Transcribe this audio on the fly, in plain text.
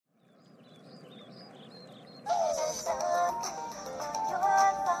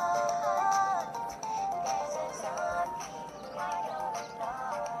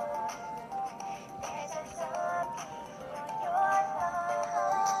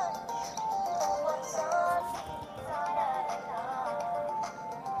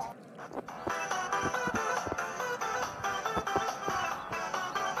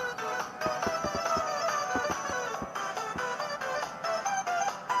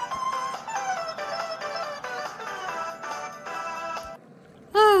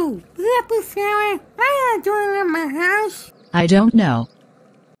happy fairy? What are you doing in my house? I don't know.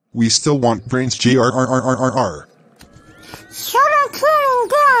 We still want brains, JRRRRR. Shut up, kid, and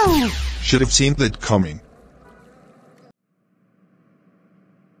go! Should have seen that coming.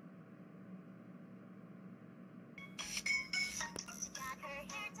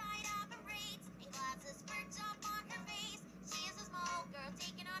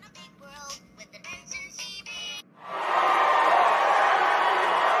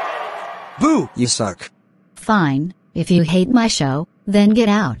 Boo! You suck. Fine, if you hate my show, then get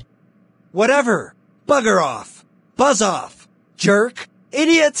out. Whatever! Bugger off! Buzz off! Jerk!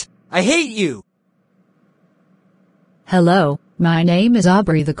 Idiot! I hate you! Hello, my name is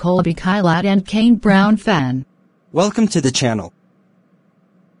Aubrey the Colby Caillat and Kane Brown fan. Welcome to the channel.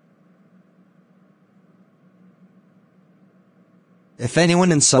 If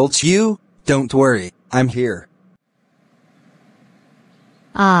anyone insults you, don't worry, I'm here.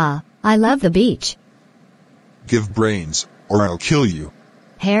 Ah, I love the beach. Give brains, or I'll kill you.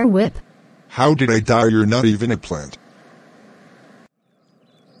 Hair whip. How did I die? You're not even a plant.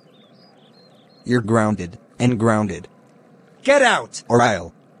 You're grounded, and grounded. Get out! Or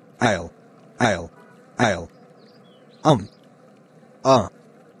I'll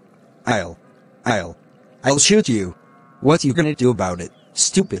shoot you. What you gonna do about it,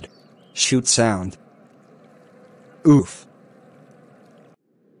 stupid? Shoot sound. Oof.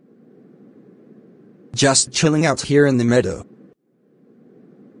 Just chilling out here in the meadow.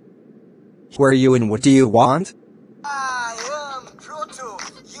 Who are you and what do you want? I am Proto.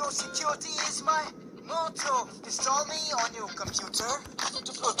 Your security is my motto. Install me on your computer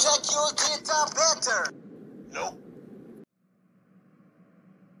to protect your data better. Nope.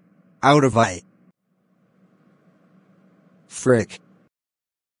 Out of eye. Frick.